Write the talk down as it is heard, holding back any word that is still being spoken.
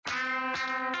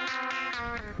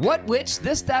What, which,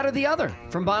 this, that, or the other?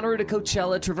 From Bonnaroo to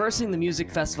Coachella, traversing the music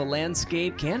festival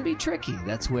landscape can be tricky.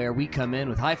 That's where we come in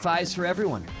with high fives for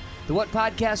everyone. The What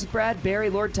Podcast with Brad, Barry,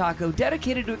 Lord Taco,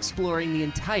 dedicated to exploring the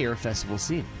entire festival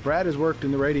scene. Brad has worked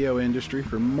in the radio industry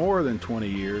for more than 20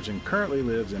 years and currently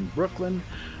lives in Brooklyn,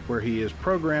 where he is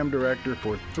program director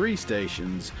for 3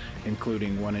 stations,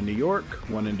 including one in New York,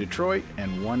 one in Detroit,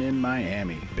 and one in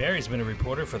Miami. Barry's been a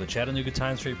reporter for the Chattanooga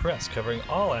Times-Free Press, covering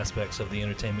all aspects of the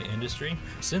entertainment industry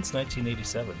since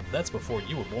 1987. That's before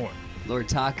you were born. Lord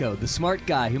Taco, the smart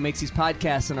guy who makes these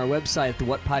podcasts on our website at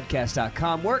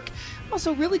thewhatpodcast.com work.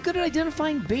 Also really good at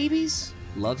identifying babies,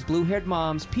 loves blue-haired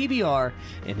moms, PBR,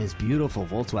 and his beautiful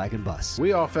Volkswagen bus.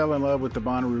 We all fell in love with the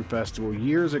Bonnaroo Festival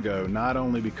years ago, not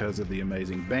only because of the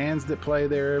amazing bands that play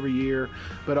there every year,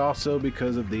 but also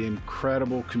because of the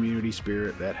incredible community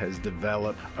spirit that has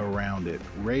developed around it.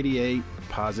 Radiate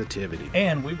positivity.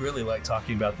 And we really like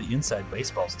talking about the inside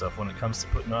baseball stuff when it comes to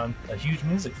putting on a huge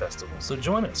music festival. So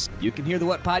join us. You can hear the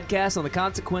What Podcast on the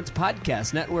Consequence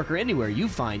Podcast Network or anywhere you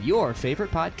find your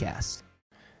favorite podcasts.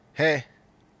 Hey,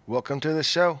 welcome to the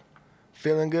show.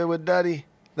 Feeling good with Duddy.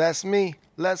 That's me.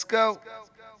 Let's go.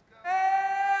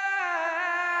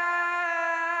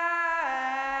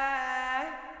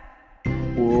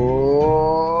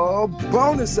 Whoa,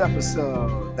 bonus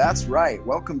episode. That's right.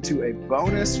 Welcome to a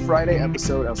bonus Friday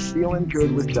episode of Feeling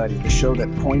Good with Duddy, the show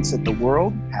that points at the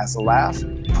world, has a laugh,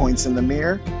 points in the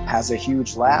mirror, has a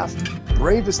huge laugh.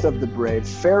 Bravest of the brave,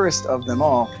 fairest of them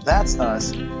all. That's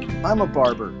us. I'm a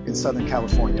barber in Southern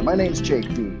California. My name's Jake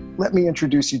B. Let me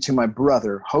introduce you to my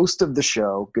brother, host of the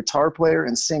show, guitar player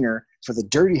and singer for the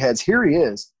Dirty Heads. Here he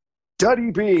is,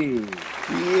 Duddy B.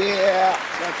 Yeah,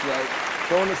 that's right.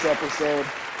 Bonus episode.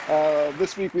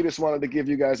 This week we just wanted to give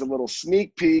you guys a little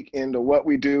sneak peek into what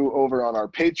we do over on our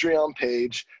Patreon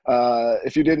page.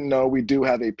 If you didn't know, we do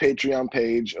have a Patreon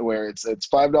page where it's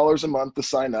 $5 a month to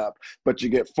sign up, but you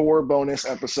get 4 bonus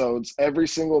episodes every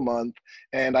single month.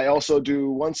 And I also do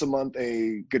once a month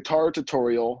a guitar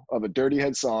tutorial of a Dirty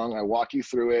Head song. I walk you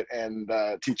through it and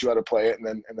teach you how to play it,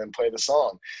 and then play the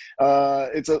song.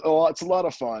 It's a lot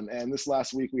of fun. And this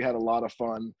last week we had a lot of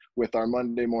fun with our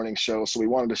Monday morning show, so we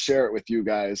wanted to share it with you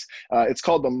guys. It's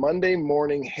called the Monday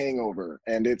Morning Hangover,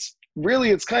 and it's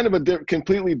kind of a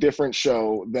completely different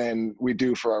show than we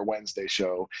do for our Wednesday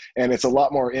show, and it's a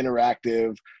lot more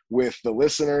interactive with the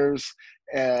listeners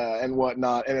and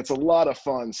whatnot, and it's a lot of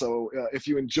fun. So if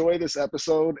you enjoy this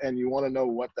episode and you want to know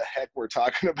what the heck we're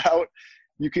talking about,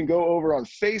 you can go over on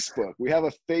Facebook. We have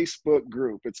a Facebook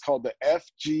group. It's called the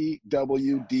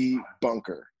FGWD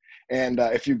Bunker. And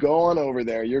if you go on over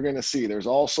there, you're going to see there's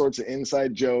all sorts of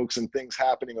inside jokes and things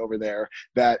happening over there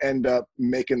that end up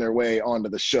making their way onto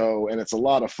the show. And it's a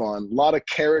lot of fun. A lot of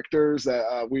characters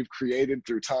that we've created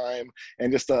through time.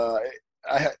 And just,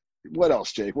 what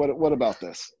else, Jake? What about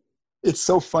this? It's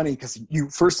so funny because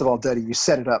first of all, Duddy, you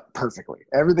set it up perfectly.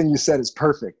 Everything you said is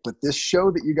perfect. But this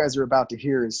show that you guys are about to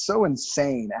hear is so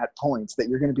insane at points that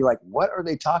you're going to be like, what are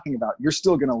they talking about? You're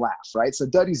still going to laugh, right? So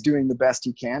Duddy's doing the best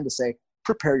he can to say,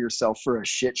 prepare yourself for a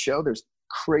shit show. There's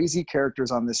crazy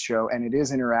characters on this show, and it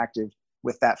is interactive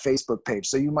with that Facebook page.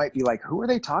 So you might be like, who are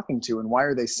they talking to and why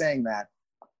are they saying that?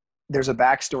 There's a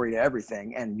backstory to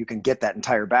everything, and you can get that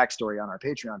entire backstory on our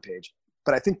Patreon page.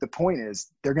 But I think the point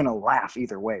is they're going to laugh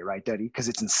either way, right, Duddy? Because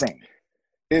it's insane.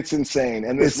 It's insane.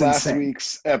 And this last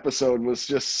week's episode was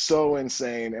just so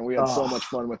insane, and we had so much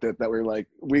fun with it that we were like,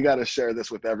 we got to share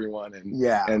this with everyone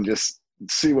and just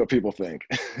see what people think.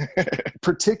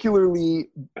 Particularly,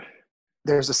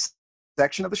 there's a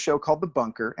section of the show called The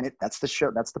Bunker, and that's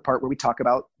the part where we talk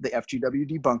about the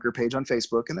FGWD Bunker page on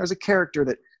Facebook, and there's a character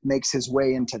that makes his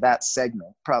way into that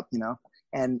segment,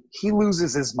 and he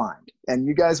loses his mind, and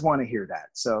you guys want to hear that.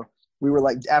 So we were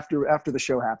like, after the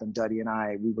show happened, Duddy and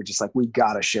I, we were just like, we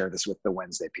got to share this with the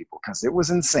Wednesday people because it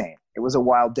was insane. It was a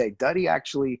wild day. Duddy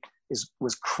actually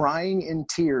was crying in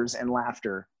tears and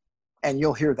laughter. And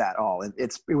you'll hear that all.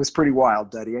 It was pretty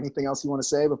wild, Duddy. Anything else you want to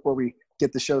say before we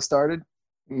get the show started?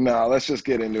 No, let's just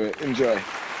get into it. Enjoy.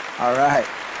 All right.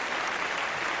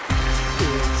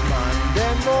 It's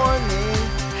Monday morning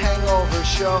hangover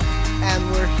show, and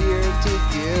we're here to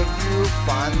give you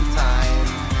fun time.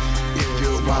 If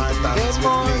you want to dance with me,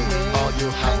 all you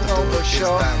have to do is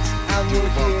dance. If you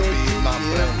want to be my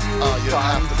friend, all you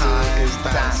have to do is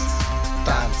dance.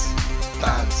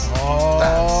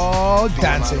 Oh,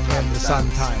 dancing in the sun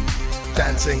time.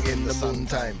 Dancing in the moon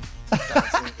time.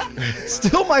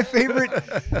 Still my favorite.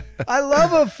 I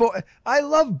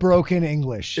love broken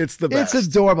English. It's the best. It's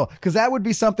adorable because that would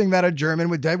be something that a German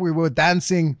would do. We were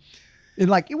dancing in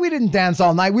we didn't dance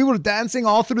all night. We were dancing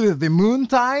all through the moon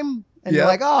time. And you're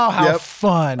like, oh, how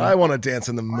fun. I want to dance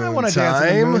in the moon. I want to dance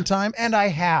in the moon time. And I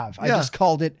have. I just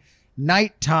called it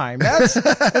nighttime. That's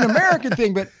an American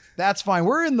thing, but that's fine.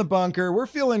 We're in the bunker. We're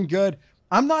feeling good.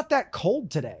 I'm not that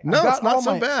cold today. No, it's not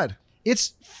so bad.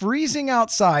 It's freezing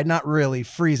outside, not really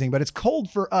freezing, but it's cold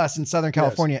for us in Southern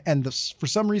California. Yes. And for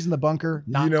some reason, the bunker,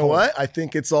 not You know cold. what? I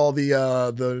think it's all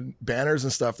the banners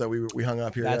and stuff that we hung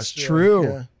up here. That's true.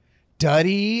 Yeah.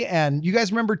 Duddy, and you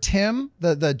guys remember Tim,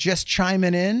 the just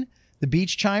chiming in, the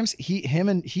beach chimes?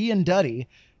 He and Duddy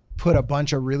put a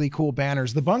bunch of really cool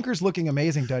banners. The bunker's looking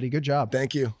amazing, Duddy. Good job.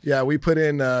 Thank you. Yeah, we put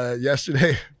in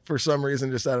yesterday, for some reason,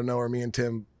 just out of nowhere, me and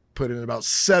Tim put in about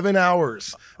 7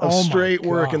 hours of straight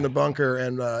work in the bunker,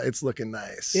 and it's looking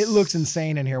nice. It looks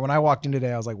insane in here. When I walked in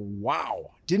today, I was like,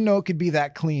 wow, didn't know it could be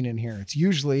that clean in here. It's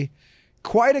usually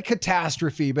quite a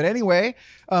catastrophe. But anyway,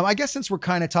 I guess since we're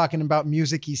kind of talking about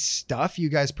music-y stuff, you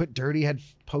guys put Dirty Head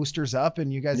posters up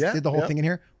and you guys did the whole thing in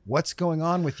here. What's going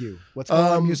on with you? What's going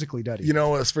on musically, Duddy? You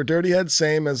know, as for Dirty Head,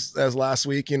 same as last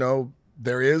week, you know,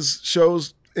 there is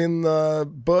shows in the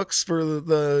books for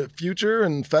the future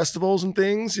and festivals and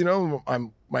things. You know,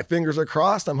 my fingers are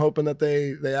crossed. I'm hoping that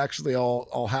they actually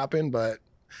all happen, but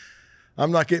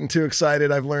I'm not getting too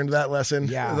excited. I've learned that lesson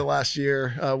the last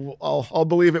year. I'll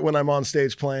believe it when I'm on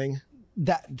stage playing.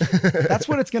 That's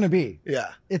what it's going to be.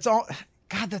 Yeah. It's all,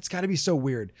 God, that's got to be so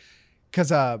weird.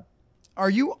 Cause, are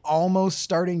you almost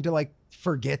starting to like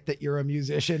forget that you're a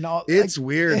musician? It's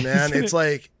weird, man. It's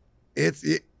like,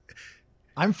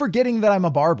 I'm forgetting that I'm a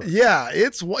barber. Yeah,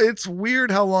 it's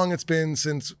weird how long it's been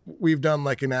since we've done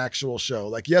like an actual show.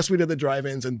 Like, yes, we did the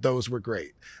drive-ins and those were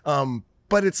great.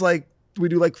 But it's like we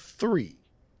do like 3,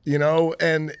 you know,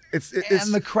 and it's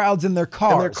and the crowds in their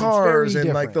cars,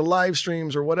 and like the live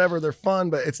streams or whatever, they're fun,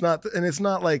 but it's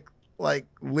not like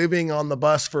living on the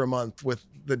bus for a month with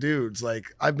the dudes. Like,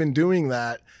 I've been doing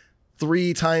that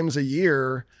 3 times a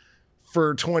year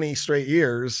for 20 straight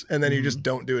years, and then you just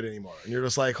don't do it anymore. And you're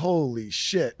just like, holy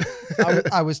shit.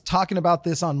 I was talking about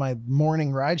this on my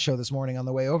morning ride show this morning on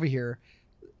the way over here.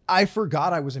 I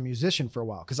forgot I was a musician for a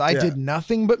while because I did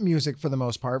nothing but music for the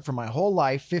most part for my whole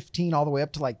life, 15 all the way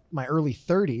up to like my early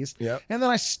 30s. Yep. And then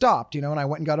I stopped, you know, and I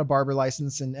went and got a barber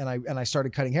license and I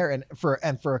started cutting hair.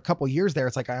 And for a couple years there,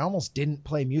 it's like I almost didn't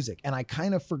play music. And I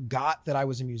kind of forgot that I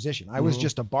was a musician. I was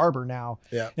just a barber now.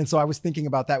 Yeah. And so I was thinking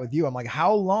about that with you. I'm like,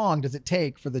 how long does it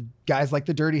take for the guys like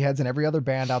the Dirty Heads and every other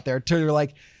band out there to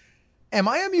like, am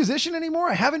I a musician anymore?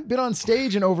 I haven't been on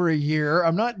stage in over a year.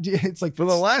 I'm not, it's like for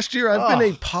the last year, I've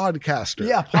been a podcaster.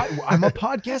 Yeah. I'm a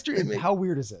podcaster. How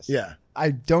weird is this? Yeah.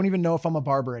 I don't even know if I'm a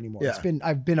barber anymore. Yeah.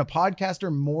 I've been a podcaster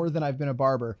more than I've been a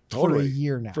barber for a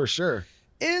year now. For sure.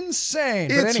 Insane.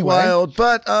 It's but anyway, wild,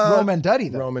 but Rome and Duddy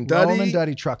though. Rome and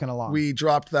Duddy trucking along. We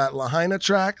dropped that Lahaina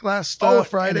track last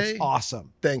Friday. And it's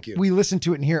awesome. Thank you. We listened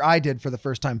to it in here. I did for the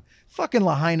first time. Fucking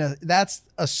Lahaina. That's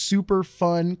a super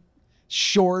fun,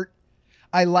 short.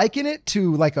 I liken it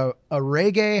to like a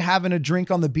reggae having a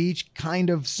drink on the beach kind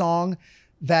of song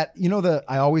that, you know,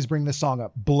 I always bring this song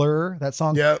up, Blur, that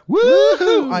song. Yep.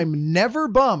 Woohoo! I'm never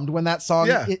bummed when that song,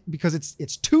 because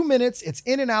it's 2 minutes, it's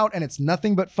in and out, and it's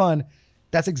nothing but fun.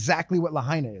 That's exactly what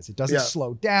Lahaina is. It doesn't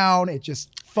slow down. It's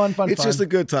just fun. It's just a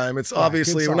good time. It's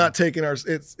obviously, we're not taking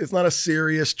it's not a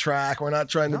serious track. We're not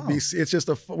trying to be, it's just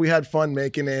we had fun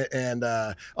making it. And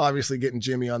obviously getting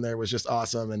Jimmy on there was just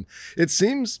awesome. And it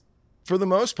seems for the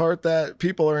most part that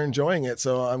people are enjoying it.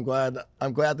 So I'm glad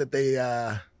that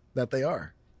they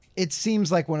are. It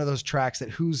seems like one of those tracks that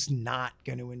who's not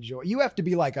going to enjoy. You have to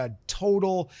be like a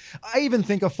total, I even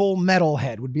think a full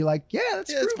metalhead would be like,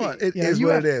 it's fun. It is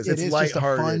what it is. It's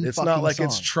lighthearted. It's not like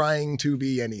it's trying to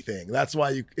be anything. That's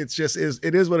why it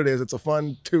is what it is. It's a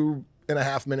fun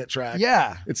 2.5 minute track.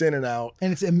 Yeah. It's in and out.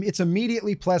 And it's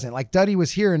immediately pleasant. Like Duddy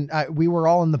was here and we were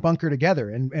all in the bunker together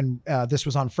and this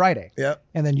was on Friday. Yeah.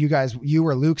 And then you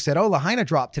or Luke said, oh, Lahaina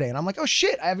dropped today. And I'm like, oh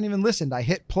shit, I haven't even listened. I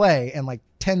hit play and like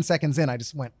 10 seconds in, I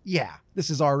just went, yeah,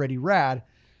 this is already rad.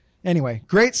 Anyway,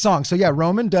 great song. So yeah,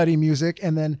 Rome and Duddy music.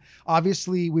 And then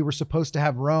obviously we were supposed to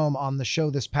have Rome on the show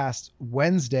this past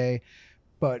Wednesday,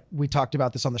 but we talked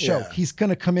about this on the show. Yeah. He's going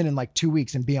to come in like 2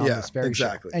 weeks and be on this very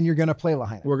show. And you're going to play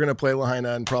Lahaina. We're going to play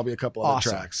Lahaina and probably a couple other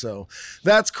tracks. So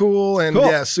that's cool. And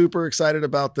yeah, super excited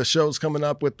about the shows coming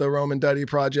up with the Rome and Duddy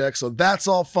project. So that's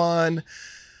all fun.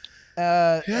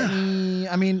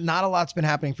 I mean, not a lot's been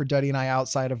happening for Duddy and I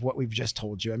outside of what we've just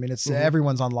told you. I mean, it's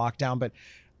everyone's on lockdown, but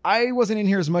I wasn't in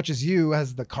here as much as you.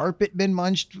 Has the carpet been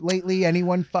munched lately?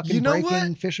 Anyone fucking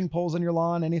breaking fishing poles on your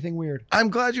lawn? Anything weird? I'm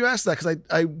glad you asked that because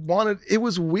it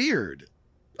was weird.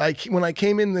 When I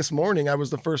came in this morning, I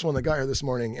was the first one that got here this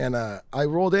morning, and I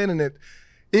rolled in and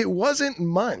it wasn't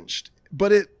munched,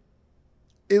 but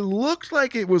it looked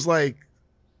like it was like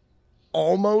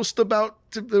almost about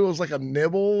to, it was like a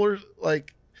nibble or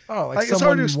like. Oh, like it's hard to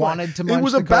someone explain. wanted to munch It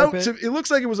was the about carpet? to. It looks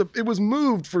like it was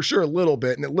moved for sure a little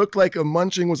bit, and it looked like a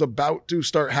munching was about to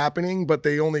start happening, but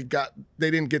they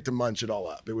didn't get to munch it all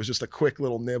up. It was just a quick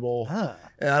little nibble, Huh.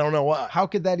 and I don't know why. How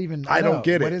could that even? I don't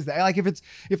get it. What is that? Like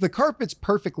if the carpet's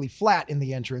perfectly flat in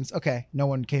the entrance, okay, no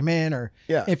one came in, or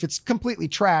Yeah. if it's completely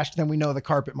trashed, then we know the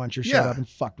carpet muncher showed Yeah. up and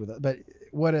fucked with it. But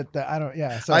what at the? I don't.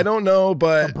 Yeah. So I don't know, a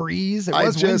but breeze. It I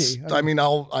was just. windy. I mean,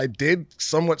 I did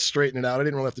somewhat straighten it out. I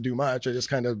didn't really have to do much. I just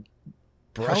kind of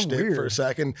brushed it for a weird.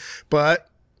 second, but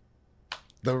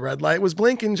the red light was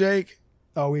blinking, Jake.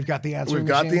 Oh, we've got the answering. We've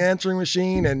got the machines? answering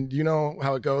machine, and you know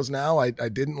how it goes now. I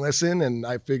didn't listen, and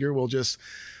I figure we'll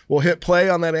hit play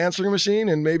on that answering machine,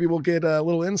 and maybe we'll get a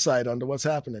little insight onto what's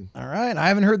happening. All right. I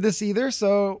haven't heard this either.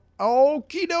 So,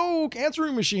 okie doke,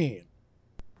 answering machine.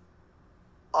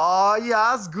 Oh,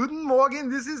 yes. Guten Morgen.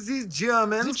 This is the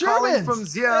Germans, The calling Germans. from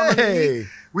Germany. Hey.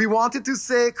 We wanted to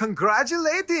say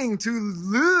congratulating to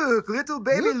Luke, little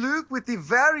baby Luke with the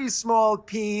very small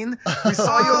peen. We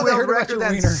saw your they world heard about record your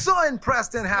and wiener. so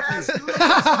impressed and happy. Yes, Luke,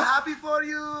 I'm so happy for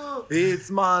you. It's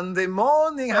Monday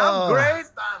morning. Have a Oh. great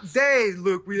day,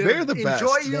 Luke. We They're the best.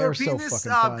 enjoy your They're so penis.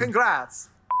 fucking fun. Congrats.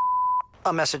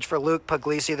 A message for Luke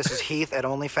Puglisi. This is Heath at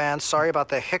OnlyFans. Sorry about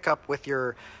the hiccup with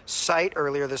your site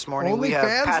earlier this morning. We have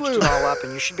OnlyFans, patched Luke. it all up,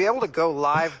 and you should be able to go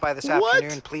live by this What?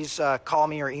 afternoon. Please call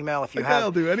me or email if you That guy will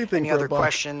have do anything any for a other buck.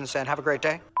 questions, and have a great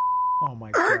day. Oh my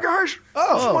god. guys,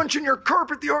 I was munching your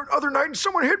carpet the other night and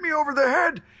someone hit me over the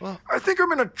head. I think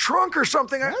I'm in a trunk or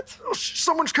something. What?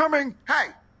 Someone's coming. Hey,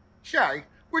 Sherry,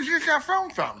 where's your phone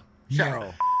from?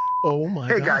 Sherry. Oh my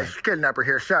Hey god! guys, Kidnapper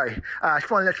here. Sorry. I just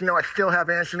want to let you know I still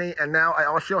have Anthony, and now I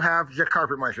also have the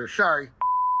Carpet Muncher. Sorry.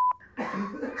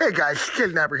 Hey guys,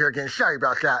 Kidnapper here again. Sorry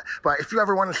about that. But if you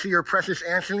ever want to see your precious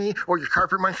Anthony or your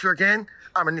Carpet Muncher again,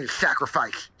 I'm going to need a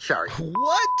sacrifice. Sorry.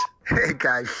 What? Hey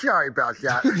guys, sorry about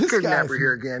that. Kidnapper guy's-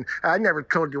 here again. I never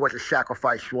told you what the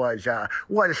sacrifice was.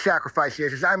 What a sacrifice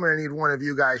is I'm going to need one of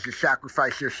you guys to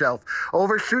sacrifice yourself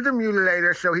over to the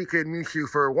mutilator so he could mute you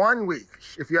for 1 week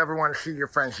if you ever want to see your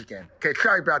friends again. Okay,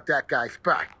 sorry about that, guys.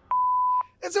 Bye.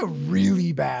 It's a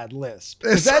really bad lisp.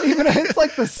 Is that even? It's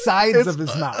like the sides of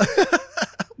his mouth.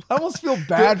 I almost feel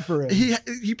bad for him.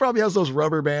 He probably has those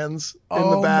rubber bands in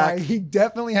Oh the back. he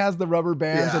definitely has the rubber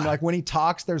bands, Yeah. and like when he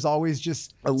talks, there's always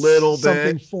just A little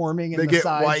something bit. forming in They the get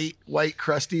sides. white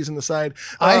crusties in the side.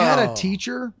 I had a Oh.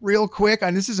 teacher, real quick,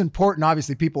 and this is important.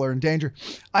 Obviously, people are in danger.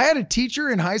 I had a teacher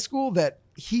in high school that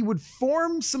he would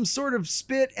form some sort of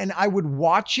spit, and I would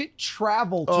watch it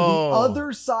travel to the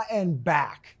other side and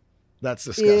back. That's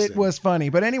disgusting. It was funny,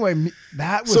 but anyway,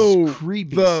 that was so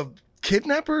creepy. the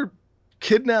kidnapper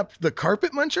kidnapped the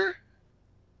carpet muncher?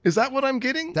 Is that what I'm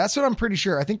getting? That's what I'm pretty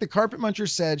sure. I think the carpet muncher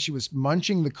said she was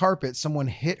munching the carpet. Someone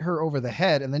hit her over the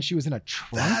head, and then she was in a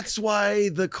trunk. That's why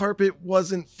the carpet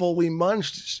wasn't fully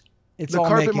munched. It's The all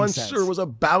carpet making muncher sense. was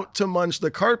about to munch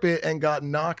the carpet and got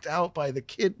knocked out by the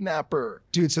kidnapper.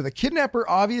 Dude, so the kidnapper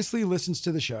obviously listens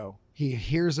to the show. He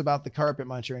hears about the carpet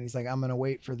muncher, and he's like, I'm going to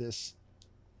wait for this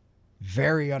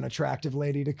very unattractive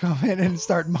lady to come in and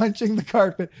start munching the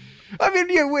carpet. I mean,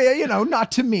 you know,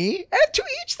 not to me, and to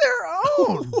each their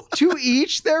own. To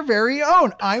each their very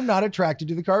own. I'm not attracted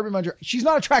to the carpet muncher. She's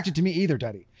not attracted to me either,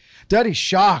 Duddy. Duddy's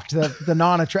shocked that the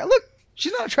non-attract. Look,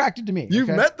 she's not attracted to me. You've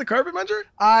okay? met the carpet muncher?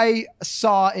 I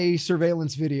saw a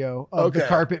surveillance video of the Okay.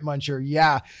 carpet muncher.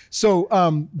 Yeah. So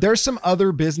there's some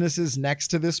other businesses next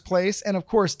to this place. And of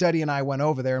course, Duddy and I went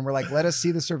over there and we're like, let us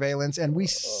see the surveillance. And we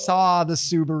saw the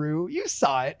Subaru. You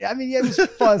saw it. I mean, it was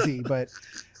fuzzy, but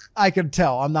I could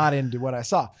tell I'm not into what I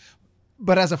saw.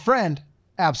 But as a friend,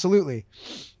 absolutely.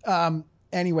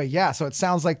 Anyway, yeah. So it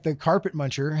sounds like the carpet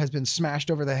muncher has been smashed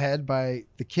over the head by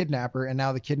the kidnapper. And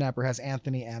now the kidnapper has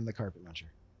Anthony and the carpet muncher.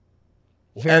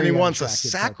 And he wants a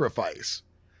unattractive carpet. sacrifice.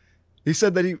 He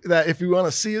said that if you want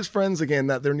to see his friends again,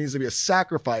 that there needs to be a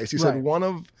sacrifice. He said Right. one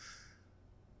of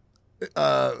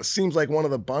seems like one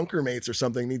of the bunker mates or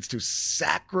something needs to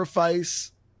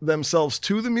sacrifice themselves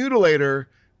to the mutilator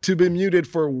to be muted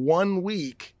for 1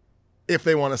 week if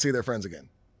they want to see their friends again.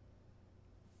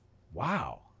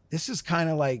 Wow. This is kind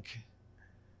of like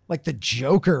the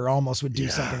Joker almost would do Yeah.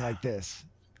 something like this.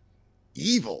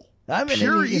 Evil. I mean,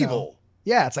 Pure you know, evil.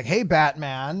 yeah, it's like, hey,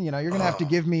 Batman, you know, you're going to have to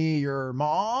give me your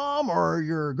mom or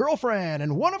your girlfriend,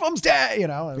 and one of them's dead, you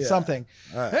know, Yeah. something.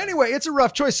 All right. Anyway, it's a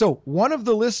rough choice. So one of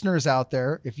the listeners out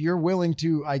there, if you're willing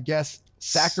to, I guess,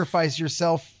 sacrifice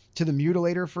yourself to the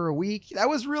mutilator for a week, that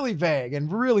was really vague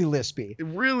and really lispy.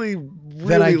 Really,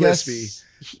 Then I really guess, lispy.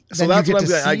 then So you that's get what I'm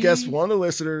to saying. I guess see- one of the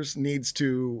listeners needs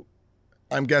to,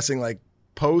 I'm guessing, like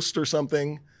post or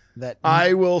something, That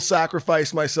I will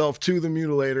sacrifice myself to the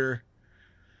mutilator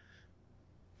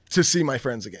to see my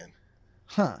friends again.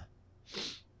 Huh.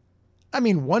 I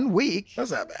mean, 1 week.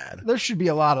 That's not bad. There should be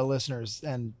a lot of listeners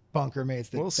and bunker mates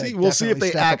that We'll see. that We'll see if definitely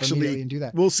they step up actually immediately and do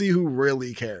that. We'll see who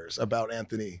really cares about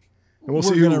Anthony. And we'll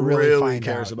We're see who gonna really find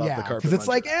cares out. about the carpet. Because it's muncher.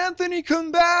 like, Anthony,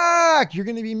 come back. You're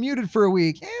going to be muted for a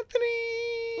week.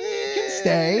 Anthony can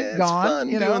stay it's gone. fun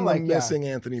You know, doing like the missing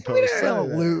Anthony We posts.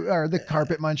 don't know, or the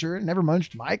carpet muncher never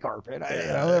munched my carpet.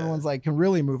 Everyone's like, can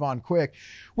really move on quick.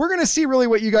 We're going to see really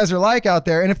what you guys are like out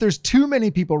there. And if there's too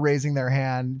many people raising their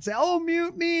hand, say, oh,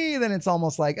 mute me, then it's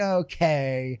almost like,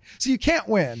 okay. So you can't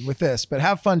win with this, but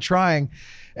have fun trying.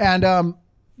 And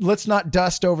let's not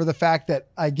dust over the fact that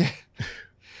I get.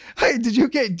 Hey, did you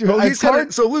get?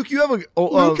 So Luke, you have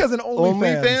Luke has an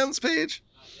OnlyFans page.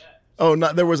 Oh,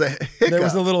 not there was a hiccup. There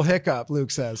was a little hiccup.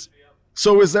 Luke says.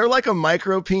 So is there like a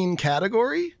micropene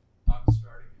category?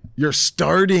 You're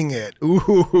starting it.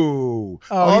 Ooh,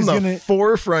 on the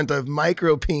forefront of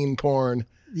micropene porn.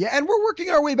 Yeah, and we're working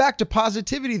our way back to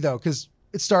positivity though, because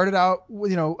it started out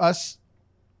with us.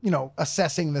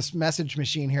 Assessing this message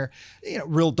machine here,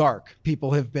 real dark.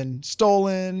 People have been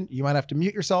stolen. You might have to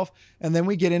mute yourself. And then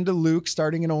we get into Luke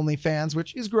starting an OnlyFans,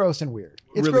 which is gross and weird.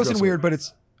 It's really gross and weird, but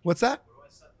it's, what's that?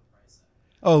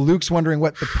 Oh, Luke's wondering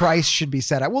what the price should be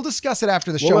set at. We'll discuss it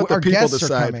after the show. Let the Our people guests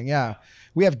decide. are coming. Yeah.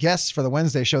 We have guests for the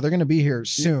Wednesday show. They're going to be here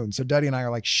soon. So Duddy and I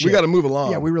are like, shit. We got to move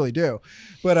along. Yeah, we really do.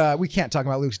 But we can't talk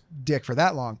about Luke's dick for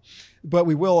that long. But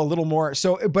we will a little more.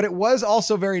 But it was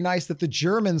also very nice that the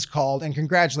Germans called and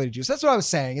congratulated you. So that's what I was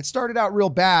saying. It started out real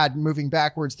bad moving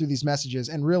backwards through these messages.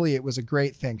 And really, it was a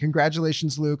great thing.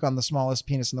 Congratulations, Luke, on the smallest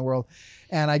penis in the world.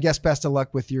 And I guess best of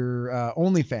luck with your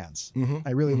OnlyFans. Mm-hmm.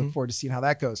 I really look forward to seeing how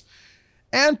that goes.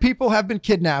 And people have been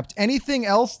kidnapped. Anything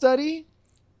else, Duddy?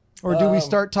 Or do we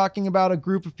start talking about a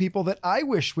group of people that I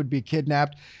wish would be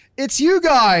kidnapped? It's you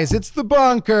guys. It's the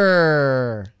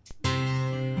bunker.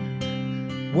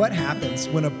 What happens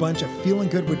when a bunch of Feeling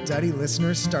Good with Duddy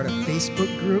listeners start a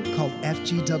Facebook group called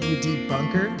FGWD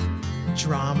Bunker?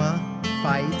 Drama,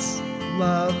 fights,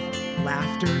 love,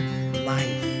 laughter,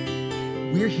 life.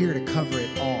 We're here to cover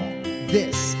it all.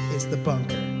 This is the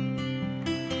bunker.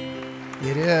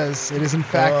 It is. It is in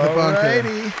fact the bunker.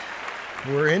 Alrighty.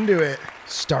 We're into it.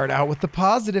 Start out with the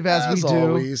positive as we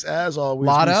do. As always,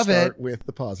 Lot we of start it. with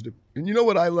the positive. And you know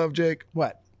what I love, Jake?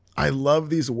 What? I love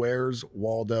these Where's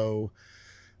Waldo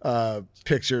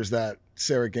pictures that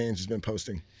Sarah Gaines has been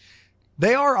posting.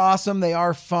 They are awesome. They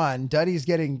are fun. Duddy's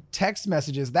getting text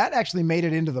messages. That actually made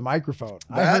it into the microphone.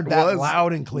 I heard that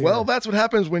loud and clear. Well, that's what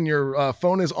happens when your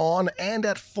phone is on and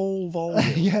at full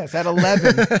volume. Yes, at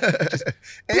 11.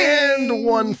 And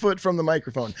 1 foot from the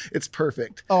microphone. It's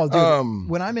perfect. Oh, dude.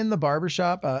 When I'm in the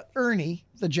barbershop, Ernie,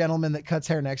 the gentleman that cuts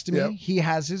hair next to me, Yep. he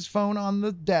has his phone on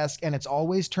the desk and it's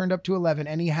always turned up to 11.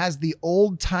 And he has the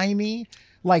old timey,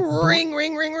 like ring,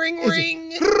 ring, ring, ring,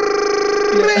 ring.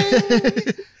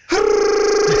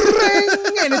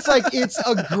 And it's like, it's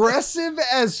aggressive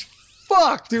as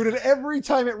fuck, dude. And every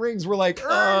time it rings, we're like,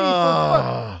 Ernie,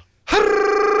 for fuck.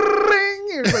 Ring.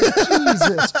 It's like,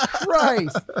 Jesus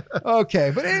Christ.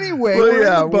 Okay, but anyway. Well, we're in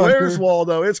yeah, the bunker. Where's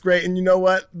Waldo? It's great. And you know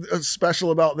what? What's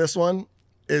special about this one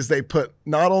is they put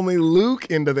not only Luke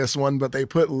into this one, but they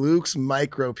put Luke's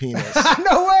micro penis.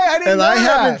 No way. I didn't know I that.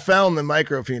 haven't found the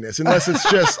micro penis unless it's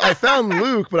just, I found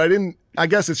Luke, but I didn't, I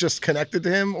guess it's just connected to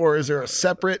him, or is there a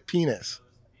separate penis?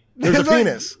 There's a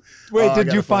penis. Wait,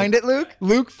 did you find it, Luke?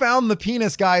 Luke found the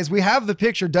penis, guys. We have the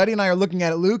picture. Duddy and I are looking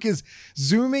at it. Luke is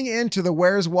zooming into the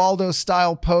Where's Waldo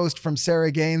style post from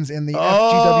Sarah Gaines in the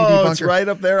FGWD bunker. It's right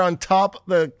up there on top of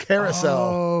the carousel.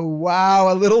 Oh,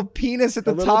 wow. A little penis at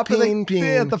the top of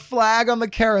the flag on the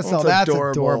carousel. That's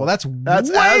adorable. That's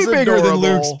way bigger than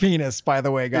Luke's penis, by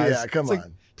the way, guys. Yeah, come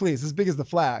on. Please, as big as the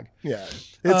flag. Yeah.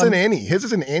 It's an innie. His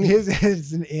is an innie. His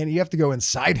is an innie. You have to go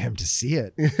inside him to see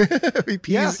it. he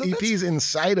pees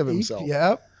inside of himself.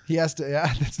 Yep. He has to.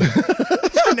 Yeah.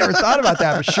 I never thought about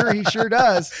that, but sure, he sure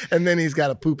does. And then he's got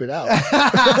to poop it out.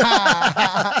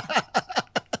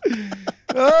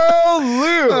 Oh,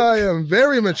 Luke. I am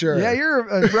very mature. Yeah, you're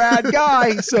a rad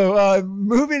guy. So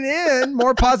moving in,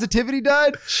 more positivity,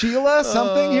 Dud. Sheila,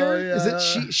 something here. Yeah. Is it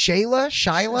Shayla?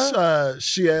 Shyla?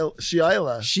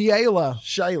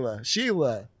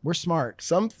 Sheila. We're smart.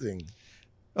 Something.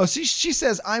 Oh, she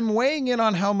says, I'm weighing in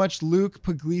on how much Luke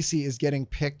Puglisi is getting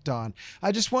picked on.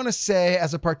 I just want to say,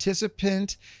 as a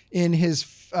participant in his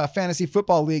fantasy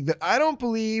football league, that I don't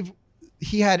believe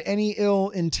he had any ill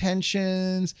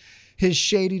intentions. His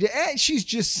shady, she's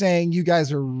just saying you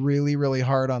guys are really, really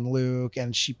hard on Luke,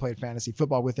 and she played fantasy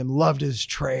football with him, loved his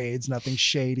trades, nothing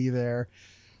shady there.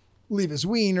 leave his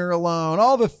wiener alone,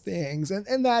 all the things.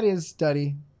 And that is,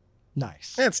 Duddy,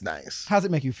 nice. It's nice. How's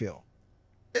it make you feel?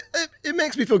 It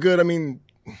makes me feel good. I mean,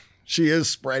 she is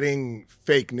spreading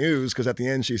fake news because at the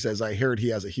end she says, I heard he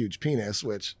has a huge penis,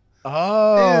 which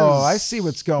I see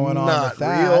what's going on not with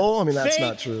that. real. I mean, that's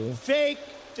not true. Fake,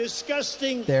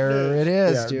 disgusting. There it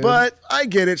is, dude. But I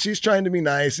get it. She's trying to be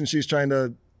nice and she's trying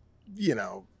to,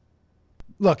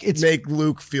 look, it's make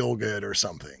Luke feel good or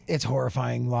something. It's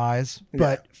horrifying lies,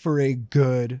 but for a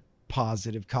good,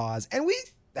 positive cause. And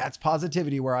that's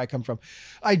positivity where I come from.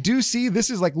 I do see this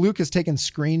is like Luke has taken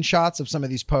screenshots of some of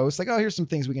these posts. Like, oh, here's some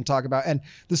things we can talk about. And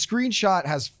the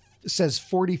screenshot says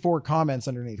 44 comments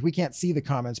underneath. We can't see the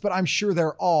comments, but I'm sure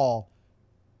they're all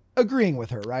agreeing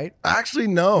with her, right? Actually,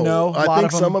 no. I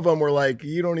think some of them were like,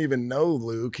 you don't even know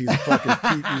Luke. He's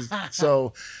fucking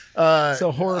so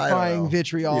horrifying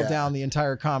vitriol down the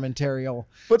entire commentarial.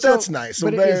 But that's nice.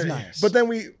 But it is nice. But then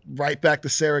we right back to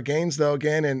Sarah Gaines though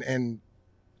again and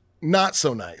not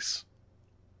so nice.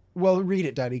 Well, read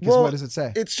it, Duddy, because what does it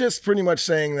say? It's just pretty much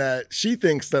saying that she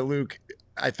thinks that Luke,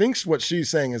 I think what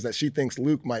she's saying is that she thinks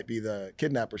Luke might be the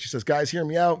kidnapper. She says, guys, hear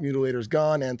me out. Mutilator's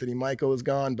gone. Anthony Michael is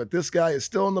gone. But this guy is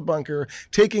still in the bunker,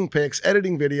 taking pics,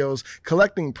 editing videos,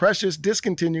 collecting precious,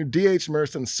 discontinued DH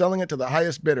merch and selling it to the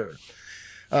highest bidder.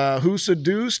 Who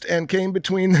seduced and came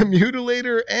between the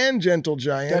Mutilator and Gentle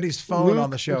Giant. Duddy's phone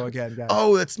on the show again, guys.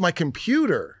 Oh, that's my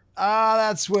computer.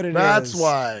 That's what it is. That's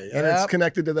why. And it's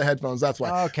connected to the headphones. That's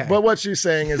why. Okay. But what she's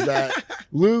saying is that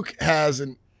Luke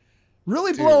hasn't.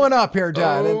 Really blowing up here,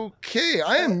 Dad. Okay.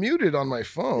 I am muted on my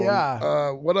phone.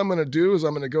 Yeah. What I'm going to do is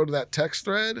I'm going to go to that text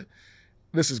thread.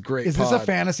 This is great. Is this a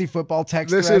fantasy football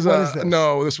text thread? What is this?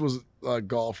 No, this was a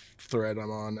golf thread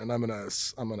I'm on. And I'm going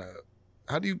to,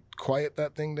 how do you quiet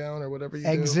that thing down or whatever you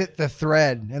Exit the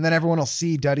thread. And then everyone will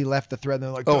see Duddy left the thread. And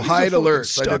they're like, oh, hide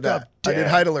alerts. I did that. I did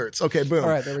hide alerts. Okay, boom. All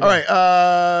right, there we go. All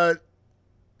right.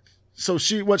 So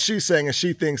what she's saying is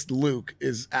she thinks Luke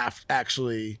is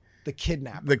actually the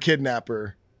kidnapper. The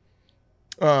kidnapper.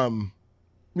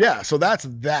 Yeah, so that's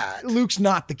that. Luke's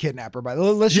not the kidnapper, by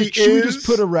the way. Should we just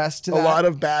put a rest to that? A lot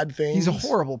of bad things. He's a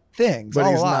horrible thing. But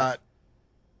he's not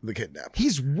the kidnapper.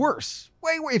 He's worse.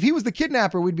 Wait. If he was the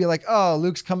kidnapper, we'd be like, oh,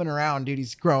 Luke's coming around, dude.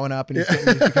 He's growing up and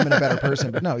he's becoming a better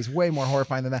person. But no, he's way more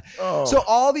horrifying than that. Oh. So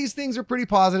all these things are pretty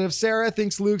positive. Sarah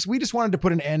thinks Luke's. We just wanted to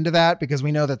put an end to that because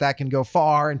we know that can go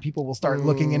far and people will start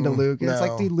looking into Luke. And it's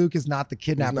like, dude, Luke is not the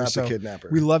kidnapper. He's not the kidnapper.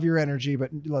 We love your energy,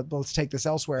 but let's take this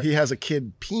elsewhere. He has a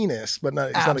kid penis, but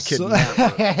he's not a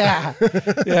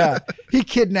kidnapper. Yeah. He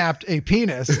kidnapped a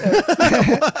penis.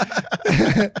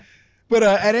 But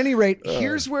at any rate,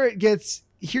 here's where it gets.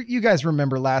 Here, you guys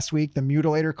remember last week the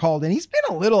Mutilator called in. He's been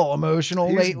a little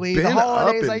emotional lately. Been the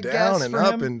holidays, up and I down guess, and for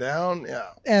up him. and down. Yeah.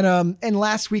 And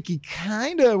last week he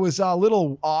kind of was a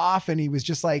little off, and he was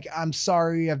just like, "I'm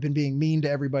sorry, I've been being mean to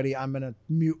everybody. I'm gonna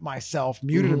mute myself."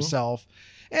 Muted himself,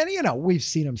 and we've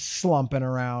seen him slumping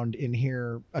around in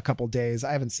here a couple days.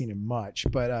 I haven't seen him much,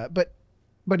 but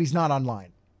he's not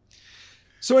online.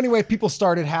 So anyway, people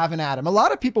started having at him. A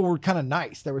lot of people were kind of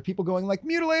nice. There were people going like,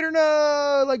 Mutilator,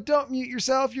 no, like, don't mute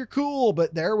yourself. You're cool.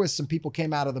 But there was some people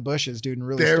came out of the bushes, dude, and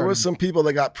really was some people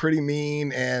that got pretty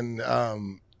mean. And I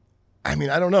mean,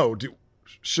 I don't know. Do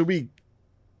we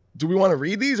want to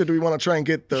read these or do we want to try and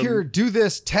get the... Here, do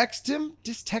this. Text him.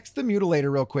 Just text the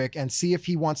Mutilator real quick and see if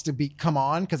he wants to come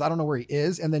on, because I don't know where he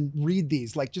is. And then read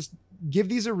these. Like, just give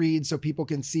these a read so people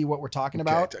can see what we're talking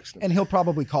about. And he'll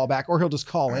probably call back or he'll just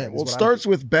call in. Well, it starts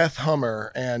with Beth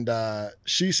Hummer, and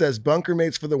she says, bunker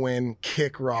mates for the win,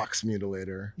 kick rocks,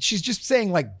 Mutilator. She's just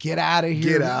saying, like, get out of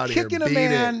here. Get out of here. Kicking a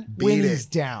man when he's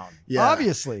down. Yeah.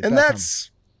 Obviously. And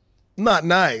that's not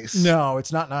nice. No,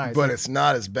 it's not nice. But it's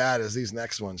not as bad as these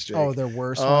next ones, Jake. Oh, they're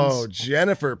worse ones? Oh,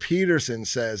 Jennifer Peterson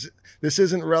says, this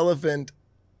isn't relevant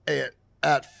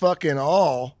at fucking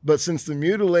all, but since the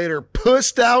Mutilator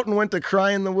pussed out and went to cry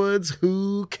in the woods,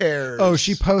 who cares? Oh,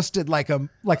 she posted like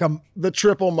the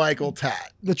triple Michael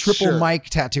tat. The triple Mike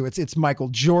tattoo. It's Michael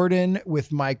Jordan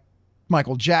with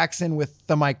Michael Jackson with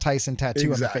the Mike Tyson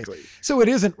tattoo on the face. So it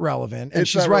isn't relevant. And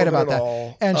she's right about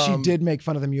that. And she did make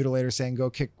fun of the Mutilator saying, go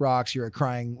kick rocks. You're a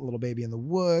crying little baby in the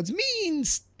woods.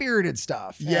 Mean-spirited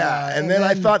stuff. Yeah. And then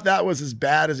I thought that was as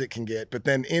bad as it can get. But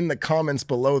then in the comments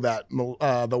below that,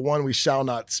 the one we shall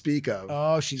not speak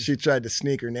of, she tried to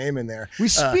sneak her name in there. We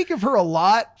speak of her a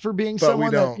lot for being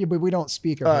someone but we don't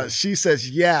speak of her. She says,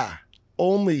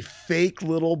 only fake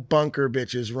little bunker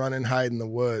bitches run and hide in the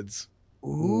woods.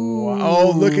 Ooh.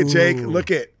 Oh, look at Jake. Look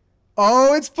at.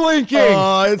 Oh, it's blinking.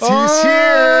 Oh, he's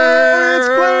here. It's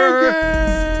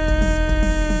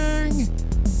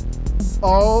blinking.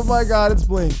 Oh my God, it's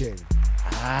blinking.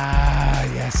 Ah,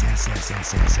 yes. Yes.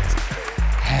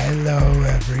 Hello,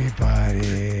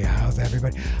 everybody. How's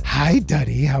everybody? Hi,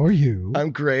 Duddy. How are you?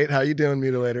 I'm great. How you doing,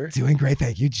 Mutilator? Doing great.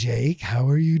 Thank you, Jake. How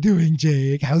are you doing,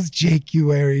 Jake? How's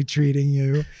Jakeuary treating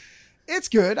you? It's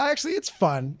good. Actually, it's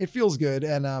fun. It feels good.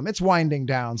 And it's winding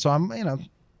down. So I'm,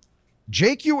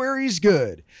 Jakeuary's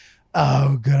good.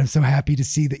 Oh, good. I'm so happy to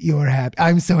see that you're happy.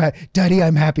 I'm so happy. Duddy,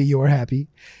 I'm happy you're happy.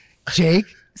 Jake,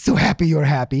 so happy you're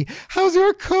happy. How's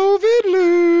your COVID,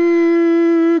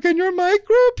 Luke? And your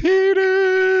micro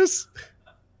penis?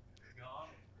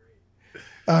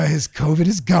 His COVID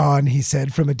is gone, he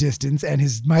said from a distance, and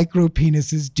his micro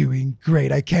penis is doing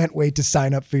great. I can't wait to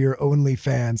sign up for your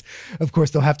OnlyFans. Of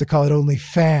course, they'll have to call it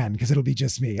OnlyFan because it'll be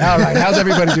just me. All right, how's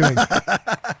everybody doing?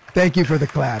 Thank you for the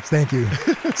claps. Thank you.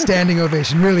 Standing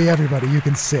ovation. Really, everybody, you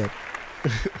can sit.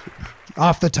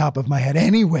 Off the top of my head.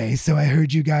 Anyway, so I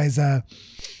heard you guys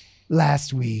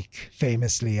last week,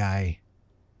 famously,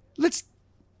 let's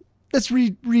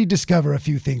rediscover a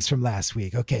few things from last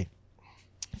week. Okay.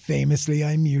 Famously,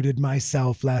 I muted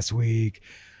myself last week.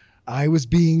 I was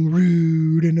being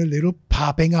rude and a little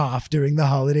popping off during the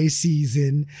holiday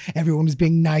season. Everyone was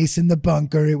being nice in the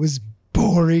bunker. It was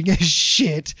boring as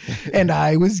shit. And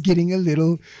I was getting a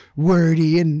little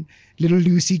wordy and little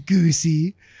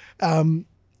loosey-goosey. And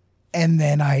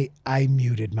then I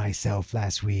muted myself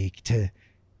last week to,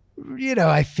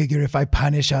 I figure if I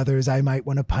punish others, I might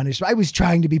want to punish. I was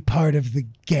trying to be part of the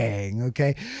gang,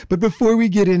 okay? But before we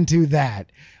get into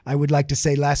that, I would like to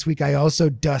say last week I also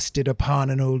dusted upon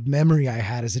an old memory I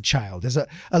had as a child. As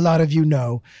a lot of you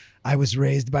know, I was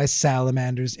raised by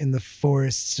salamanders in the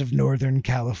forests of Northern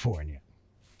California.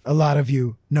 A lot of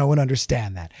you know and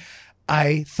understand that.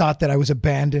 I thought that I was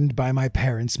abandoned by my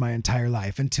parents my entire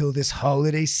life until this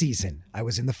holiday season. I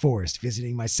was in the forest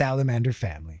visiting my salamander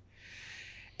family.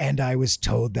 And I was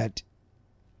told that,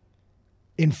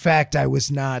 in fact, I was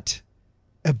not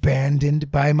abandoned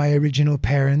by my original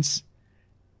parents.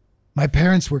 My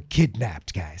parents were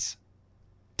kidnapped, guys.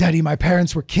 Daddy, my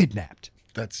parents were kidnapped.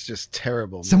 That's just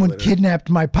terrible. Someone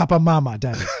kidnapped my papa mama,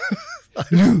 Daddy.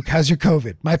 Luke, how's your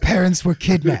COVID? My parents were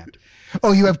kidnapped.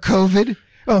 Oh, you have COVID?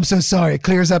 Oh, I'm so sorry. It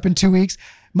clears up in 2 weeks.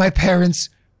 My parents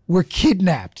were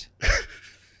kidnapped.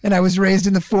 And I was raised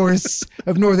in the forests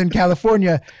of Northern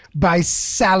California by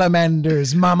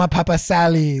salamanders, Mama Papa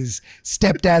Sally's,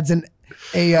 stepdads, and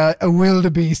a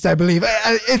wildebeest, I believe.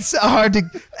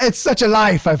 It's such a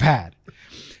life I've had.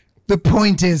 The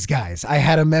point is, guys, I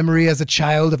had a memory as a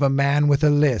child of a man with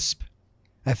a lisp.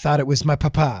 I thought it was my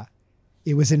papa.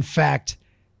 It was, in fact,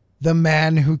 the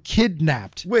man who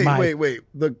kidnapped. Wait.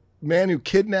 The man who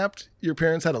kidnapped your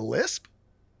parents had a lisp?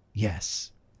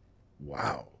 Yes.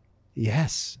 Wow.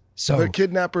 Yes. So the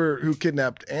kidnapper who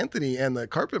kidnapped Anthony and the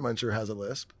carpet muncher has a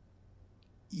lisp.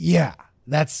 Yeah,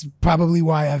 that's probably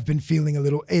why I've been feeling a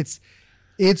little. It's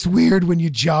weird when you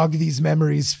jog these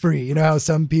memories free. You know how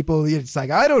some people, it's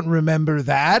like, I don't remember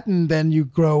that. And then you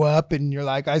grow up and you're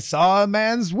like, I saw a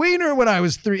man's wiener when I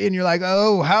was 3. And you're like,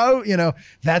 oh, how,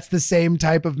 that's the same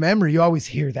type of memory. You always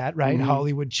hear that, right? Mm-hmm.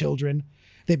 Hollywood children.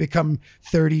 They become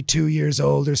 32 years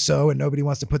old or so and nobody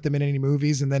wants to put them in any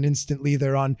movies. And then instantly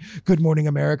they're on Good Morning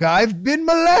America. I've been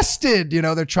molested.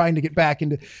 They're trying to get back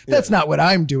into, that's not what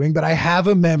I'm doing, but I have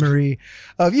a memory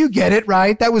of, you get it,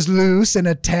 right? That was loose and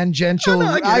a tangential.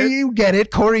 You get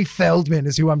it. Corey Feldman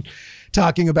is who I'm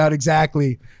talking about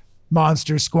exactly.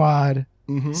 Monster Squad,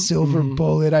 Silver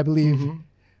Bullet, I believe. Mm-hmm.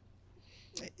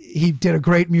 He did a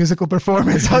great musical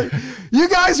performance. You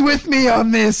guys with me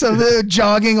on this? The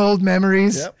jogging old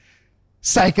memories, yep.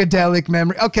 Psychedelic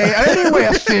memory. Okay, anyway,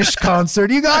 a Fish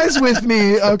concert. You guys with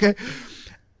me? Okay.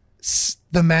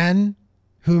 The man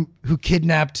who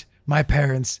kidnapped my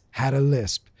parents had a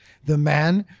lisp. The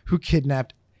man who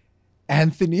kidnapped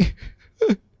Anthony.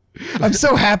 I'm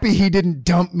so happy he didn't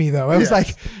dump me, though. I was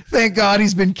like, thank God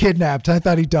he's been kidnapped. I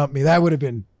thought he dumped me. That would have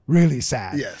been really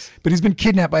sad. Yes. But he's been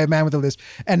kidnapped by a man with a lisp.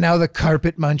 And now the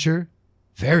carpet muncher,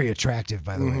 very attractive,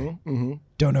 by the way. Mm-hmm.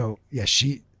 Don't know. Yeah,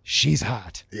 she's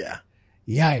hot. Yeah.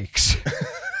 Yikes.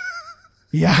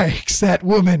 Yikes. That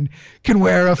woman can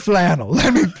wear a flannel.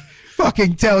 Let me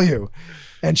fucking tell you.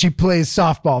 And she plays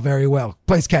softball very well.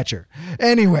 Plays catcher.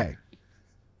 Anyway.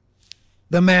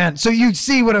 The man. So you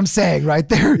see what I'm saying, right?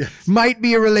 There might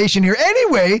be a relation here.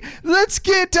 Anyway, let's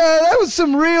get, that was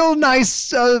some real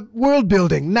nice world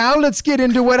building. Now let's get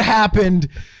into what happened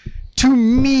to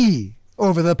me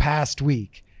over the past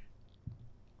week.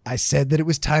 I said that it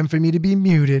was time for me to be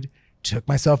muted, took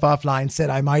myself offline, said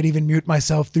I might even mute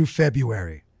myself through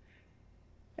February.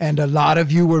 And a lot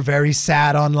of you were very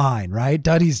sad online, right?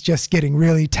 Duddy's just getting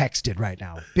really texted right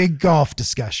now. Big golf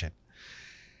discussion.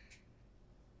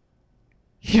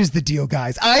 Here's the deal,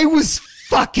 guys. I was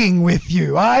fucking with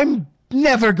you. I'm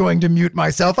never going to mute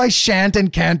myself. I shan't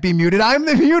and can't be muted. I'm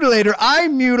the mutilator. I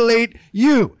mutilate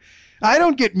you. I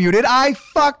don't get muted. I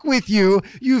fuck with you.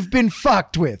 You've been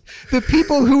fucked with. The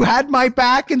people who had my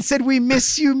back and said, we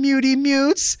miss you, muty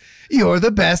mutes. You're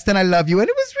the best and I love you. And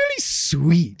it was really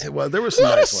sweet. Well, there were some a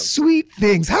lot nice of ones. sweet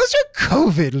things. How's your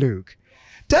COVID, Luke?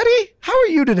 Duddy, how are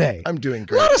you today? I'm doing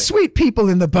great. A lot of sweet people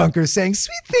in the bunker saying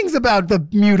sweet things about the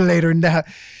mutilator.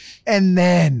 And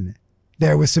then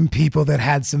there were some people that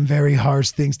had some very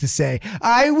harsh things to say.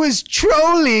 I was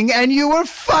trolling and you were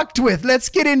fucked with. Let's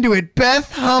get into it.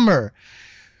 Beth Hummer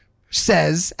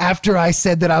says, after I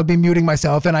said that I'll be muting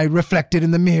myself and I reflected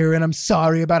in the mirror and I'm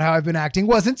sorry about how I've been acting.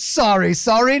 Wasn't sorry.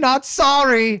 Sorry, not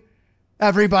sorry,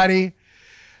 everybody.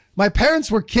 My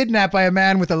parents were kidnapped by a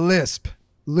man with a lisp.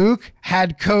 Luke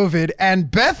had COVID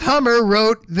and Beth Hummer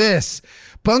wrote this.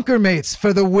 Bunker mates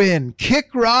for the win.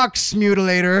 Kick rocks,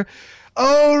 mutilator.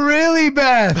 Oh, really,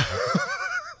 Beth?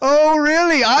 Oh,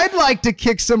 really? I'd like to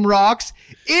kick some rocks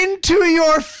into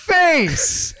your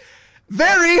face.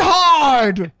 Very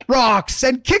hard rocks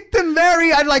and kick them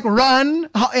I'd like run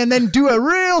and then do a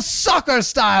real soccer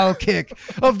style kick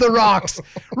of the rocks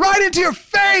right into your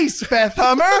face, Beth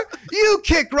Hummer. You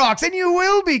kick rocks and you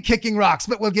will be kicking rocks,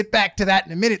 but we'll get back to that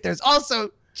in a minute. There's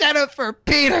also Jennifer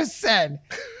Peterson.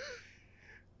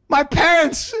 My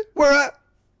parents were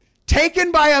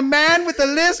taken by a man with a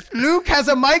lisp. Luke has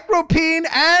a micropene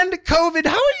and COVID.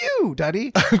 How are you,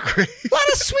 Duddy? I'm great. A lot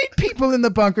of sweet people in the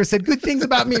bunker said good things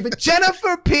about me, but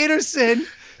Jennifer Peterson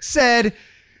said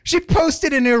she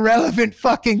posted an irrelevant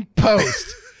fucking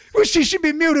post, which she should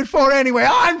be muted for anyway.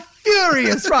 I'm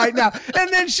furious right now.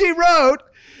 And then she wrote,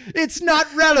 it's not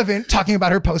relevant, talking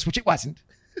about her post, which it wasn't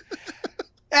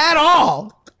at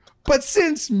all. But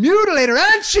since mutilator,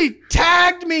 and she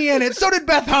tagged me in it. So did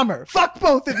Beth Hummer. Fuck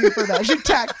both of you for that.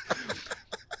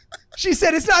 She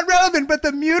said it's not relevant, but the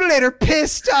mutilator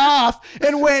pissed off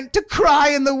and went to cry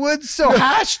in the woods. So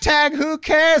hashtag who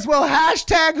cares? Well,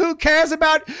 hashtag who cares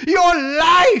about your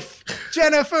life,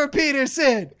 Jennifer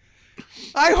Peterson.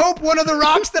 I hope one of the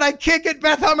rocks that I kick at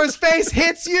Beth Hummer's face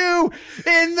hits you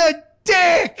in the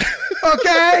dick.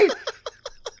 Okay?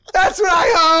 That's what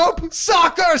I hope.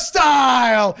 Soccer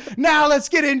style. Now let's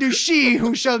get into she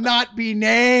who shall not be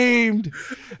named.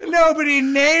 Nobody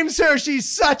names her. She's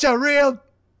such a real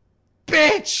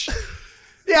bitch.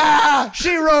 Yeah,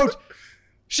 she wrote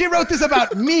this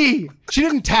about me. She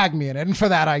didn't tag me in it, and for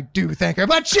that I do thank her.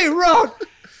 But she wrote,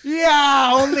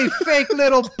 yeah, only fake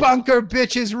little bunker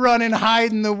bitches run and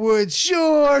hide in the woods.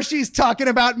 Sure, she's talking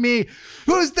about me.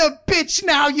 Who's the bitch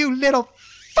now, you little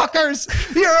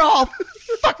fuckers? You're all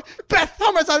fuck. Beth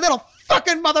Hummer's a little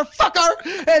fucking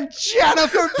motherfucker, and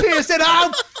Jennifer Pearson,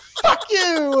 I'll fuck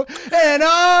you. And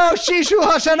oh, she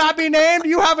who shall not be named,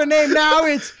 you have a name now.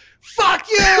 It's fuck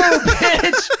you,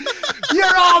 bitch.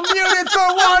 You're all muted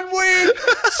for 1 week.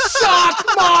 Suck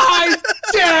my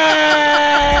dick.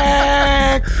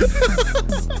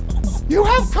 You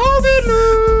have COVID,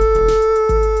 Luke.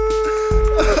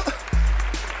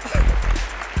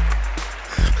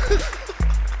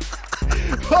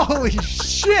 Holy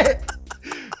shit.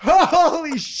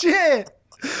 Holy shit.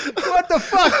 What the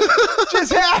fuck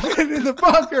just happened in the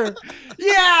bunker?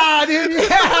 Yeah, dude.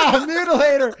 Yeah,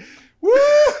 mutilator. Woo!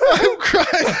 I'm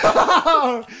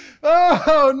crying.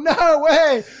 Oh, no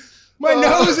way. My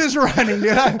nose is running,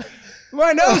 dude.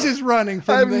 My nose is running.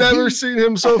 I've never seen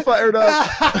him so fired up.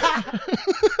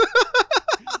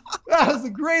 That was the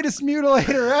greatest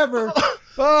mutilator ever.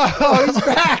 Oh, he's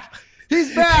back.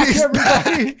 He's back,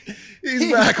 everybody.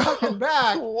 He's back. Fucking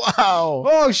back. Wow.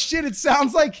 Oh, shit. It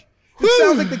sounds like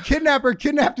the kidnapper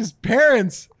kidnapped his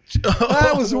parents.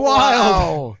 That was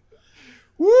wild.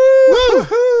 Woo!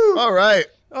 All right.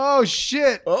 Oh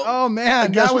shit! Oh man! I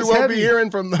guess that we was won't heavy. be hearing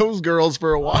from those girls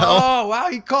for a while. Oh wow!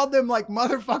 He called them like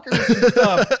motherfuckers and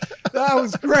stuff. That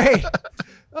was great.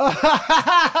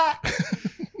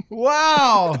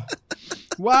 Wow!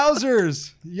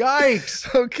 Wowzers!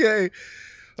 Yikes! Okay.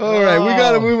 All right, we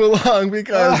got to move along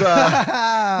because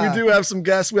we do have some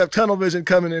guests. We have Tunnel Vision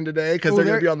coming in today because they're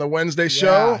going to be on the Wednesday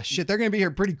show. Yeah, shit, they're going to be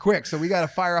here pretty quick, so we got to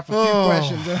fire off a few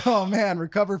questions. And, oh man,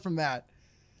 recover from that.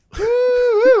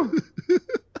 Woo!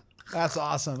 That's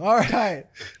awesome. All right.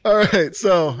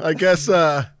 So I guess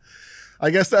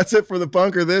that's it for the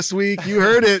bunker this week. You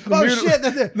heard it.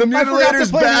 The mutilator's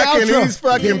back and he's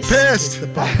fucking pissed.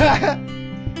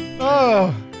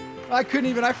 Oh. I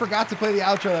forgot to play the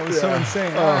outro. That was so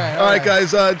insane. All right,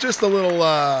 guys, just a little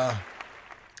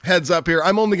Heads up here.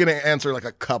 I'm only going to answer like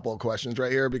a couple questions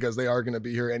right here because they are going to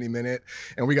be here any minute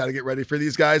and we got to get ready for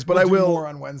these guys. But We'll I do will. more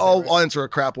on Wednesday, I'll right? answer a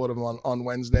crap load of them on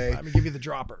Wednesday. Let me give you the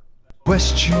dropper.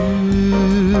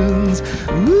 Questions.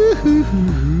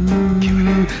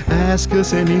 Woo-hoo-hoo. Ask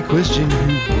us any question you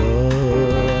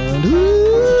want.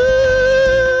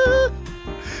 Ooh.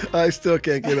 I still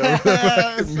can't get over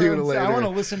that. I want to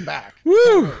listen back.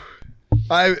 Woo!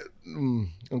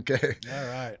 Okay. All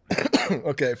right.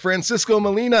 Okay. Francisco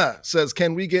Molina says,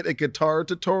 can we get a guitar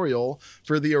tutorial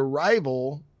for the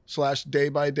Arrival / Day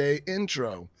by Day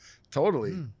intro?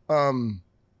 Totally.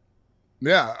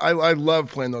 Yeah, I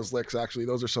love playing those licks. Actually,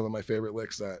 those are some of my favorite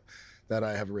licks that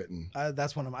I have written.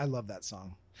 That's one of I love that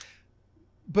song.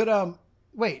 But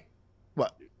wait,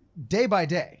 what? Day by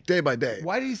Day. Day by Day.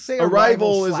 Why do you say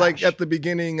Arrival is / like at the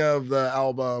beginning of the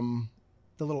album.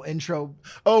 The little intro.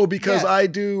 Oh, because Yeah. I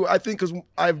think because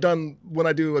I've done, when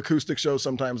I do acoustic shows,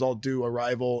 sometimes I'll do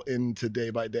Arrival into Day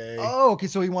by Day. Oh, okay.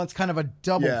 So he wants kind of a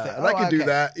double Yeah, thing. and I could do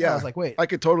that. Yeah. I was like, wait. I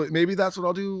could totally, maybe that's what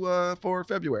I'll do for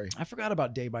February. I forgot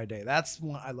about Day by Day. That's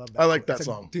one I love. That I like that It's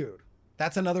song. dude.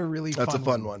 That's another really That's fun a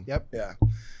fun one. Yep. Yeah.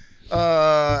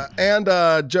 And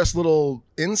just little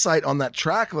insight on that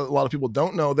track that a lot of people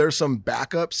don't know. There's some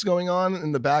backups going on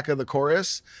in the back of the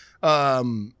chorus.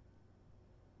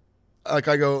 Like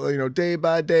I go, day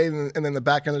by day, and then the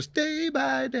back end there's day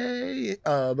by day.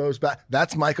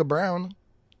 That's Micah Brown.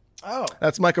 Oh,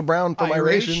 That's Micah Brown from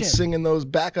Iration. Iration singing those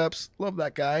backups. Love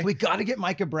that guy. we got to get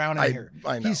Micah Brown in here.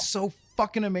 I know. He's so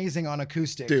fucking amazing on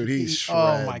acoustic. Dude, he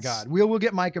oh my shreds. God. We'll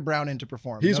get Micah Brown in to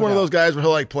perform. He's no one of doubt. those guys where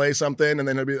he'll like play something and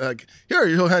then he'll be like, here,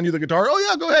 he'll hand you the guitar. Oh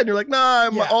yeah, go ahead. And you're like,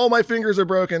 nah, Yeah. all my fingers are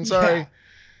broken. Sorry. Yeah.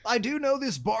 I do know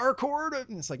this bar chord.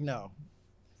 And it's like, no.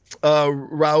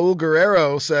 Raul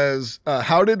Guerrero says,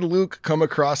 how did Luke come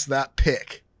across that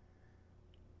pic?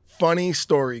 Funny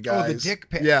story, guys. Oh, the dick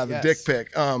pic. Yeah, the Yes. dick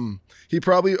pic.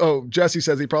 Jesse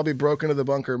says he probably broke into the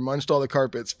bunker, munched all the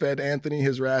carpets, fed Anthony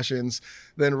his rations,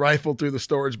 then rifled through the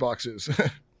storage boxes.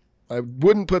 I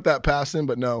wouldn't put that past him,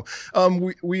 but no.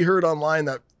 We heard online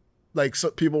that like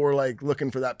people were like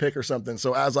looking for that pic or something.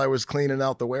 So as I was cleaning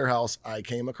out the warehouse, I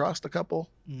came across a couple.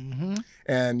 Mm-hmm.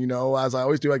 And, as I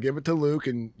always do, I give it to Luke,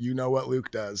 and you know what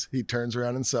Luke does. He turns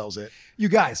around and sells it. You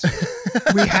guys,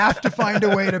 we have to find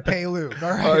a way to pay Luke. All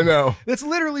right. I know. That's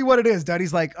literally what it is.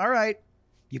 Duddy's like, all right,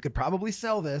 you could probably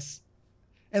sell this.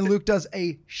 And Luke does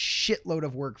a shitload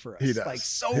of work for us. He does. Like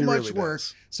so He much really work.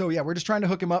 does. So yeah, we're just trying to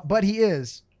hook him up, but he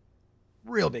is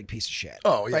real big piece of shit.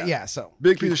 Oh, yeah. Right? Yeah. So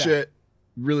Big keep piece of that. shit.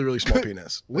 Really, really small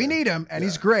penis. We need him, and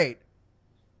he's great.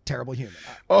 Terrible human.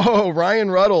 Oh, Ryan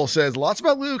Ruddle says, lots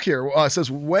about Luke here. Says,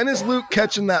 when is Luke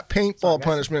catching that paintball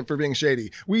punishment for being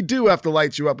shady? We do have to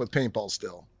light you up with paintball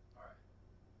still.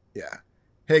 Yeah.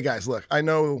 Hey, guys, look, I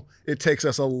know it takes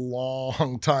us a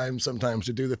long time sometimes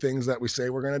to do the things that we say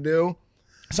we're going to do.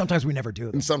 Sometimes we never do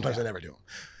them. And sometimes I never do them.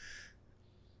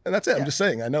 And that's it. I'm just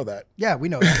saying. I know that. Yeah, we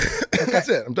know that. That's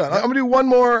it. I'm done. I'm going to do one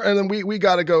more, and then we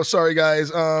got to go. Sorry, guys.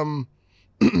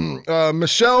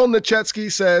 Michelle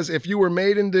Nachetsky says, if you were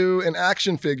made into an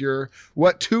action figure,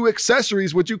 what 2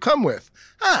 accessories would you come with?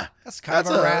 That's kind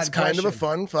of a rad that's kind of a question.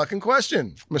 fun fucking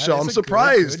question. Michelle, is I'm a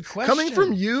surprised. good Coming question.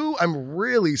 from you, I'm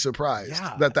really surprised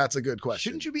Yeah. that that's a good question.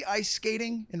 Shouldn't you be ice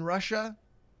skating in Russia?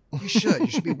 You should. You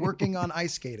should be working on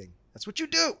ice skating. That's what you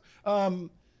do.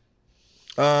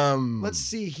 Let's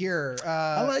see here.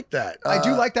 I like that. I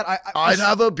do like that. I'd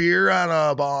have a beer and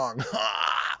a bong.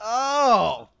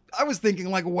 Oh, I was thinking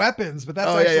like weapons, but that's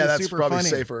oh, actually yeah, that's super probably funny.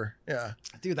 safer. Yeah.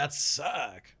 Dude, that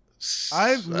suck.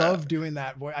 I love doing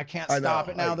that, boy. I can't stop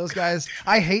know. it now. Those guys,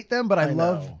 I hate them, but I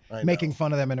love know. making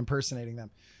fun of them and impersonating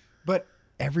them. But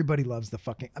everybody loves the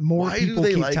fucking. More Why do people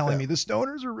they keep like telling them? me the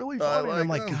stoners are really funny. And I'm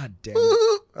like, them. God damn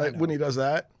it. When he does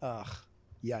that. Ugh,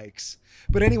 yikes.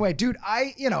 But anyway, dude,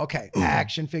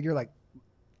 action figure. Like,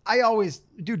 I always,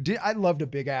 I loved a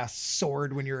big ass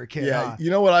sword when you were a kid. Yeah, huh? you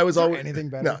know what I was Is there always anything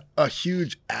better? No, a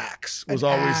huge axe was An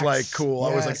always axe, like cool.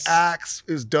 I was like, yes. axe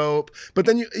is dope, but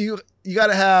then you got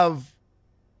to have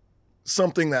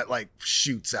something that like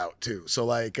shoots out too. So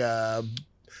like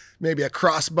maybe a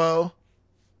crossbow.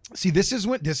 See, this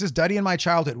is Duddy in my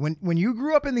childhood. When you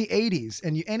grew up in the 80s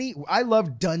and I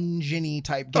love dungeony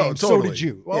type games. Oh, totally. So did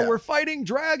you. Well, Yeah. we're fighting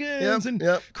dragons and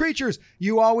yep. creatures.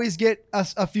 You always get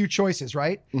a few choices,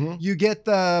 right? Mhm. You get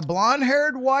the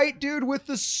blonde-haired white dude with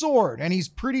the sword, and he's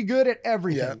pretty good at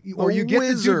everything. Yeah. Or you get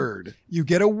wizard. the dude, you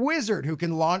get a wizard who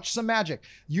can launch some magic.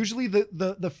 Usually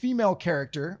the female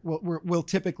character will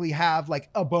typically have like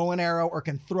a bow and arrow or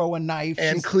can throw a knife.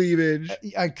 And She's- cleavage.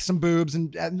 some boobs,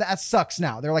 and that sucks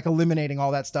now. They're like eliminating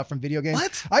all that stuff from video games.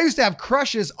 What? I used to have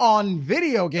crushes on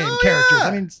video game characters. yeah.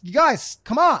 I mean, you guys,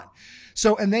 come on.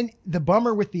 So, and then the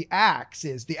bummer with the axe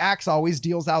is the axe always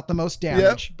deals out the most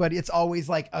damage, but it's always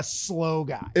like a slow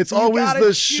guy. It's always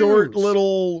the short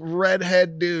little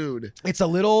redhead dude. It's a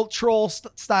little troll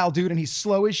style dude, and he's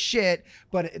slow as shit,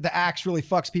 but the axe really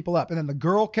fucks people up. And then the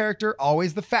girl character,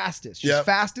 always the fastest. She's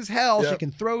fast as hell. She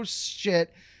can throw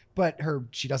shit, but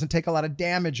she doesn't take a lot of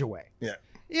damage away.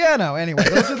 Yeah, no, anyway,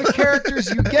 those are the characters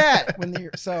you get when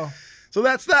you're So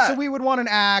that's that. So we would want an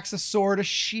axe, a sword, a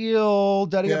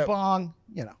shield, a bong,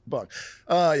 Bong.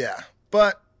 Yeah.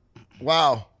 But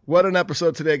wow, what an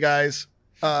episode today, guys.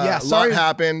 A lot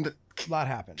happened.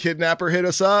 Kidnapper hit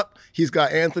us up. He's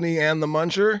got Anthony and the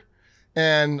Muncher.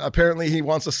 And apparently he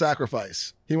wants a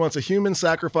sacrifice. He wants a human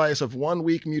sacrifice of 1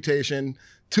 week mutation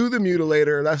to the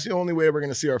Mutilator. That's the only way we're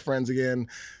going to see our friends again.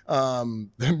 The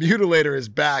Mutilator is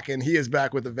back, and he is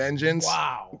back with a vengeance.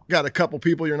 Wow. Got a couple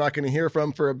people you're not going to hear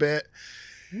from for a bit.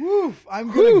 Woof. I'm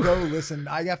going to go listen.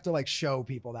 I have to show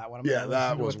people that one.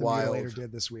 That was what wild. The Mutilator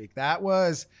did this week. That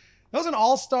was an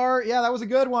all-star. Yeah, that was a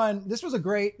good one. This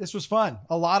was fun.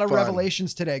 A lot of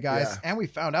revelations today, guys. Yeah. And we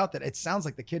found out that it sounds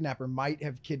like the kidnapper might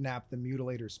have kidnapped the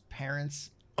Mutilator's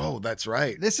parents. Oh, that's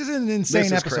right. This is an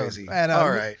insane episode. Crazy. And, all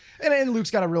right. And Luke's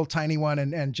got a real tiny one,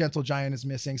 and Gentle Giant is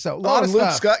missing. So a lot of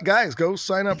stuff. Guys, go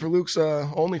sign up for Luke's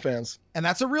OnlyFans. And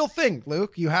that's a real thing,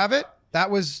 Luke. You have it. That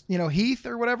was, Heath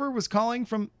or whatever was calling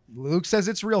from. Luke says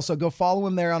it's real. So go follow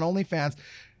him there on OnlyFans.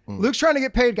 Luke's trying to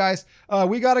get paid, guys.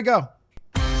 We got to go.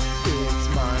 It's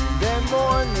Monday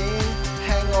morning,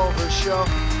 Hangover show,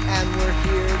 and we're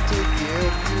here to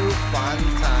give you fun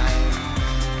time.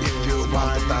 If you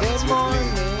want to dance with me,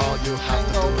 all you have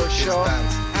to do is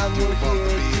dance. And we're here to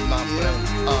give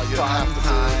you all you have to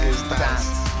do is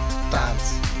dance.